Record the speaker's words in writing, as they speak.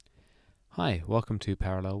Hi, welcome to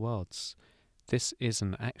Parallel Worlds. This is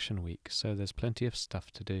an action week, so there's plenty of stuff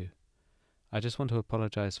to do. I just want to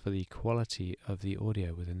apologise for the quality of the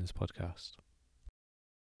audio within this podcast.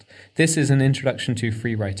 This is an introduction to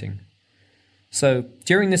free writing. So,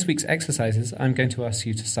 during this week's exercises, I'm going to ask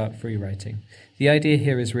you to start free writing. The idea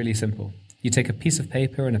here is really simple. You take a piece of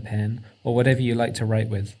paper and a pen, or whatever you like to write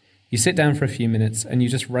with. You sit down for a few minutes and you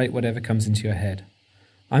just write whatever comes into your head.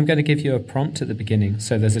 I'm going to give you a prompt at the beginning,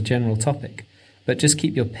 so there's a general topic, but just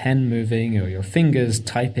keep your pen moving or your fingers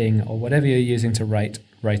typing or whatever you're using to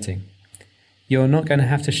writing. You're not going to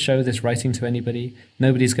have to show this writing to anybody,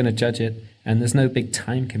 nobody's going to judge it, and there's no big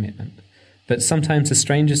time commitment. But sometimes the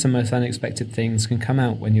strangest and most unexpected things can come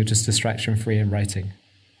out when you're just distraction-free in writing.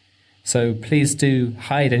 So please do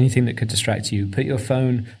hide anything that could distract you. Put your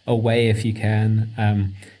phone away if you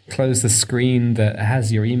can. Close the screen that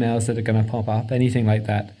has your emails that are going to pop up, anything like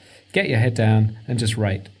that. Get your head down and just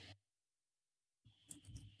write.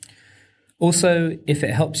 Also, if it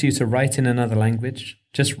helps you to write in another language,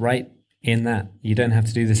 just write in that. You don't have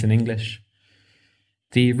to do this in English.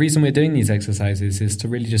 The reason we're doing these exercises is to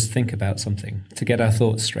really just think about something, to get our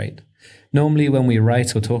thoughts straight. Normally when we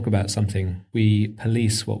write or talk about something, we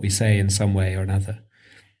police what we say in some way or another.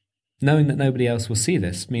 Knowing that nobody else will see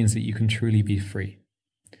this means that you can truly be free.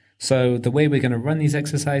 So the way we're going to run these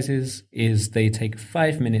exercises is they take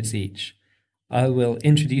 5 minutes each. I will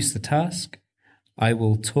introduce the task. I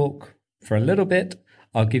will talk for a little bit.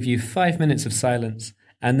 I'll give you 5 minutes of silence.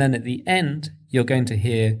 And then at the end, you're going to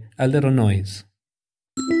hear a little noise.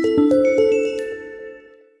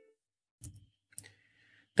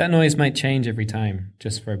 That noise might change every time,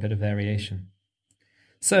 just for a bit of variation.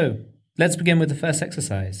 So, let's begin with the first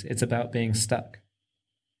exercise. It's about being stuck.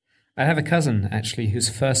 I have a cousin, actually, whose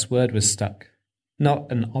first word was stuck. Not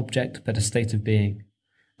an object, but a state of being.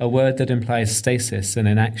 A word that implies stasis and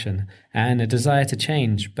inaction, and a desire to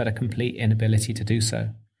change, but a complete inability to do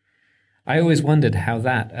so. I always wondered how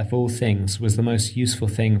that, of all things, was the most useful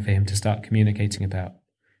thing for him to start communicating about.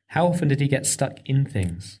 How often did he get stuck in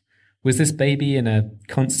things? Was this baby in a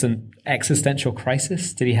constant existential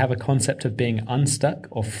crisis? Did he have a concept of being unstuck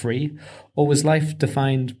or free? Or was life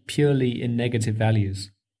defined purely in negative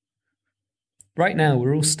values? Right now,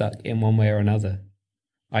 we're all stuck in one way or another.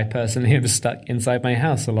 I personally am stuck inside my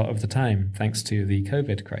house a lot of the time, thanks to the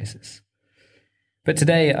COVID crisis. But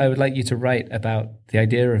today, I would like you to write about the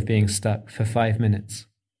idea of being stuck for 5 minutes.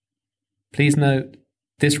 Please note,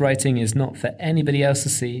 this writing is not for anybody else to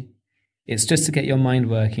see. It's just to get your mind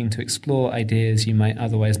working to explore ideas you might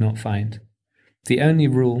otherwise not find. The only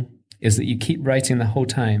rule is that you keep writing the whole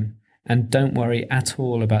time and don't worry at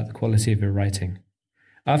all about the quality of your writing.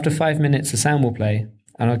 After 5 minutes, a sound will play,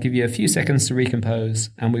 and I'll give you a few seconds to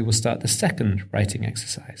recompose, and we will start the second writing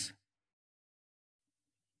exercise.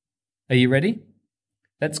 Are you ready?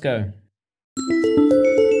 Let's go.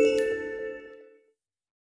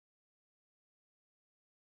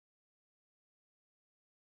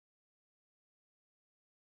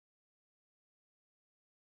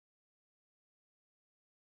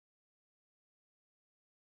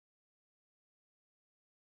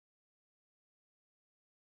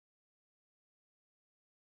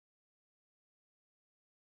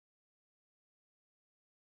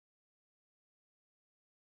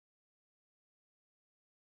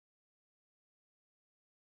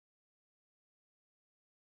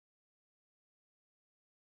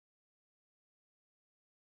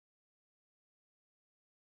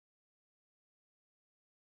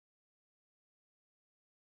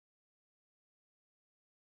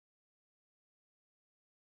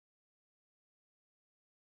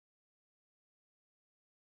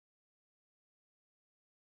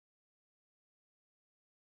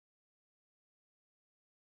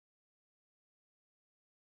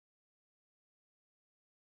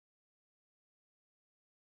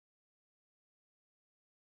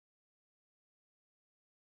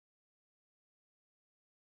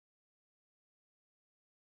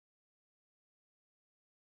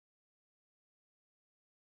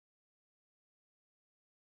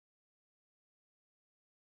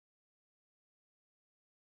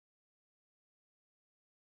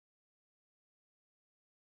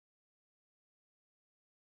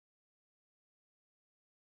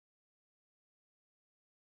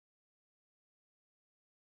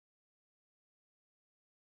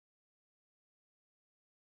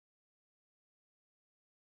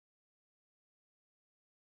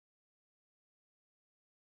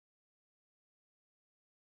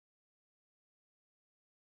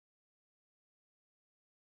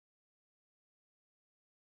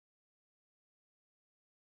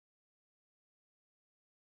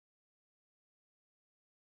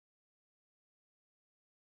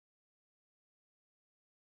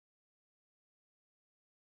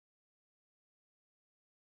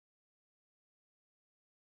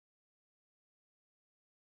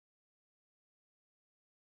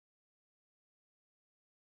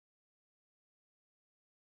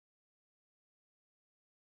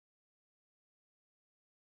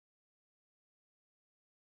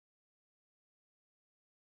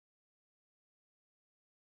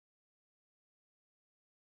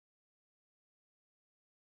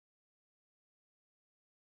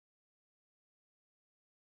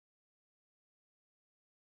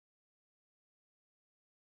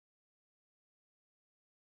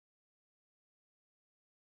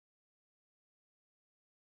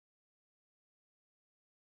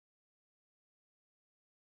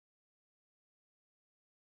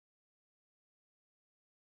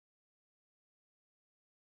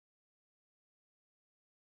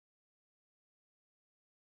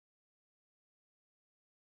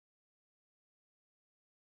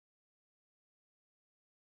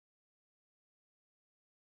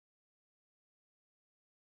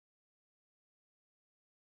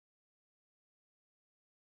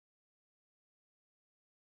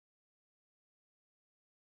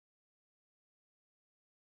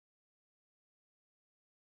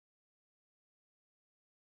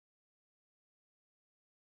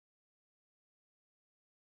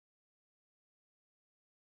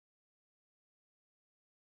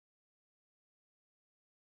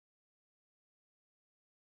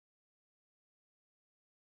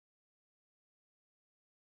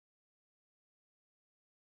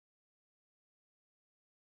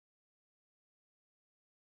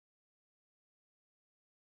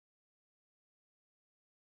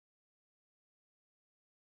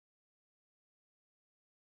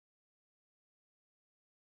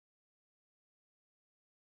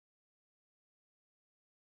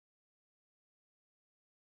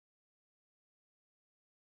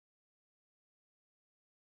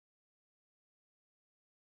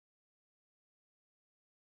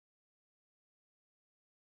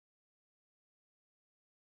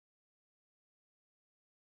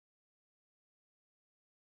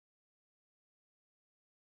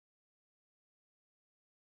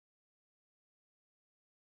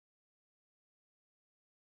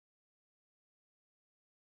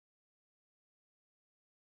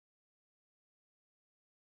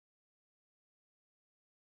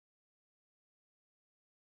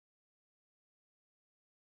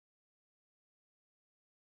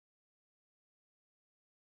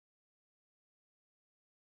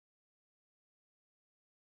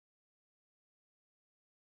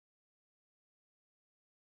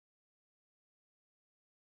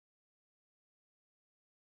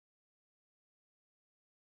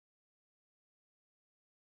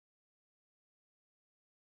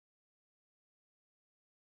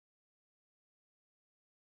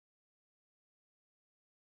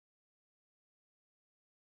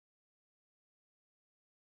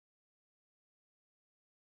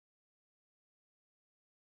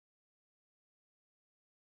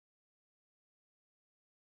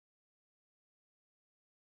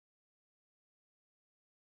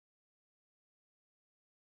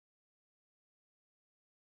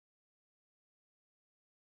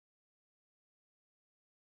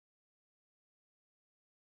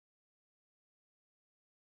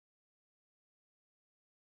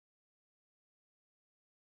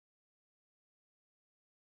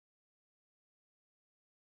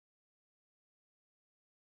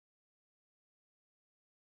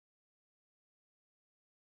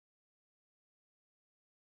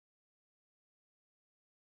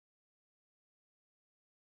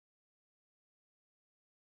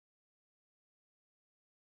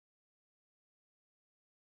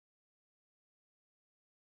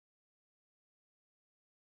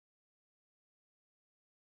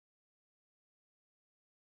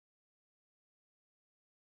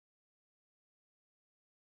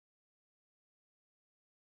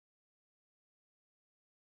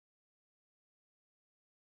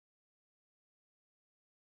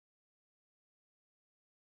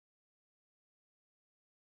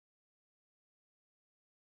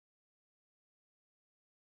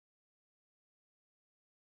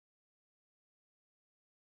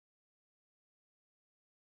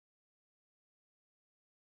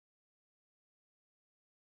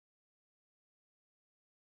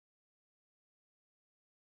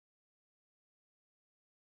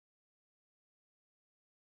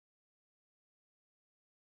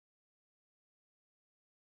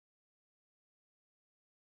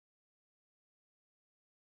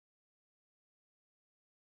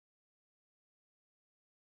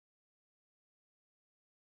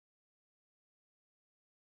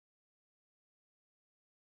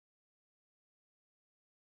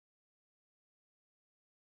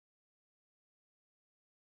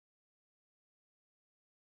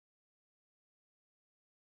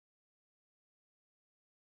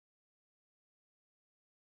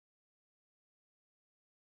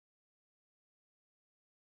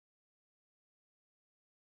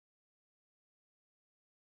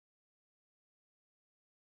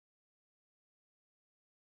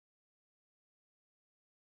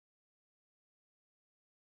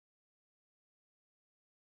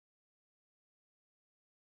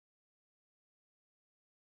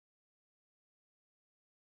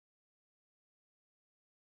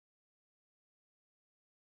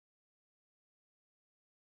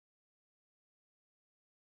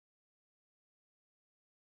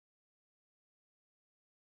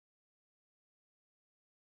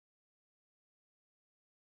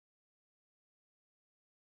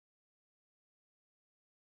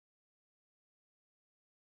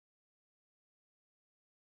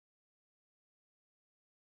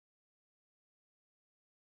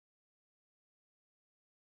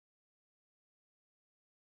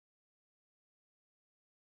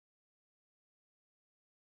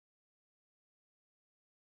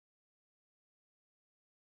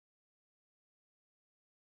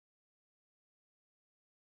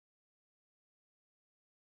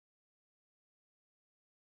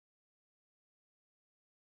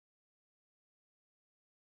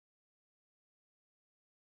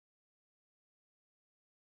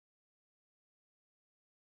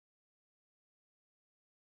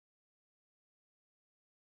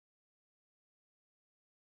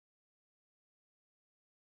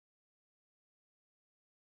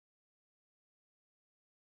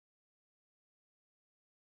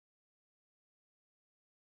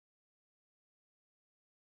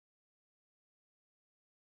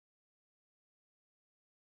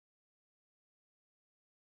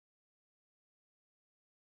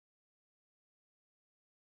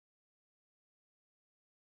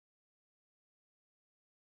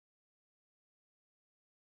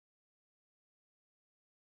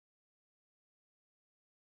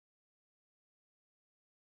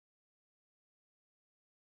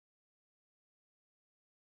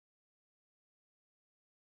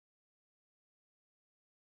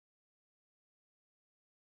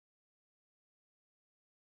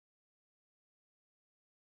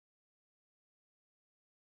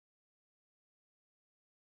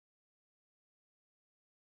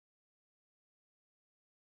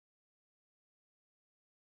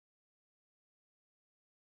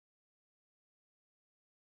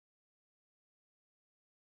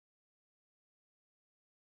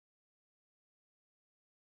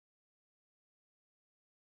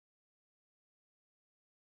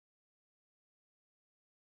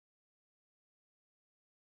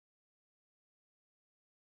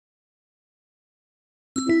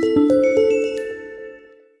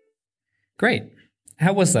 Great.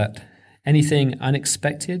 How was that? Anything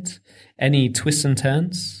unexpected? Any twists and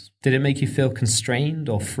turns? Did it make you feel constrained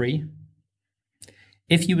or free?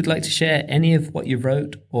 If you would like to share any of what you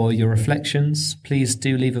wrote or your reflections, please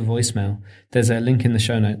do leave a voicemail. There's a link in the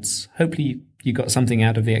show notes. Hopefully you got something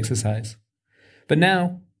out of the exercise. But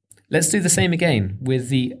now, let's do the same again with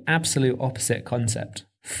the absolute opposite concept,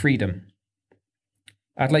 freedom.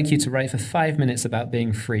 I'd like you to write for 5 minutes about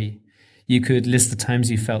being free. You could list the times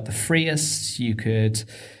you felt the freest. You could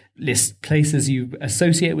list places you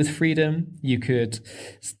associate with freedom. You could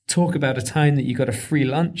talk about a time that you got a free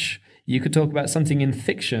lunch. You could talk about something in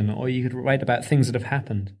fiction, or you could write about things that have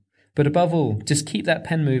happened. But above all, just keep that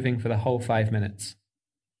pen moving for the whole 5 minutes.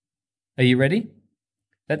 Are you ready?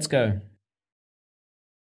 Let's go.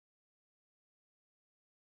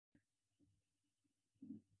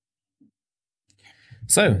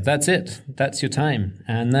 So that's it. That's your time.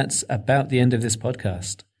 And that's about the end of this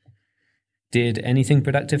podcast. Did anything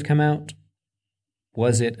productive come out?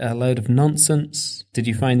 Was it a load of nonsense? Did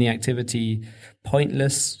you find the activity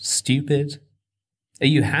pointless, stupid? Are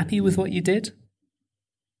you happy with what you did?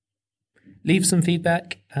 Leave some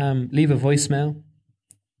feedback. Leave a voicemail.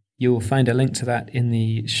 You'll find a link to that in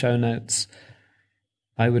the show notes.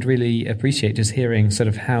 I would really appreciate just hearing sort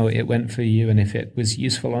of how it went for you and if it was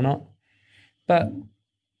useful or not. But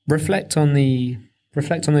reflect on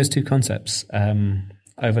those two concepts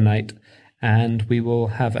overnight. And we will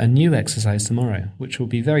have a new exercise tomorrow, which will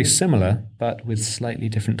be very similar, but with slightly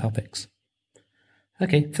different topics.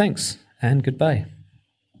 Okay, thanks, and goodbye.